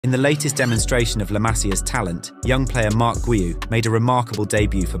In the latest demonstration of La Masia's talent, young player Marc Guiu made a remarkable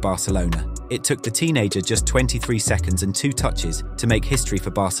debut for Barcelona. It took the teenager just 23 seconds and 2 touches to make history for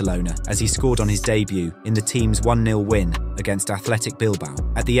Barcelona as he scored on his debut in the team's 1-0 win against Athletic Bilbao.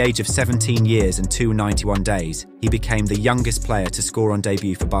 At the age of 17 years and 291 days, he became the youngest player to score on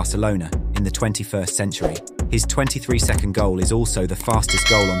debut for Barcelona in the 21st century. His 23-second goal is also the fastest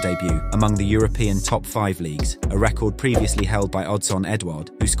goal on debut among the European top 5 leagues, a record previously held by Odsonne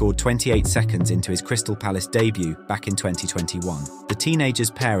Edouard, who scored 28 seconds into his Crystal Palace debut back in 2021. The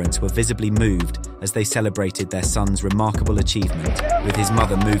teenager's parents were visibly moved as they celebrated their son's remarkable achievement, with his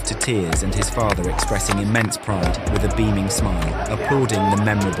mother moved to tears and his father expressing immense pride with a beaming smile, applauding the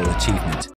memorable achievement.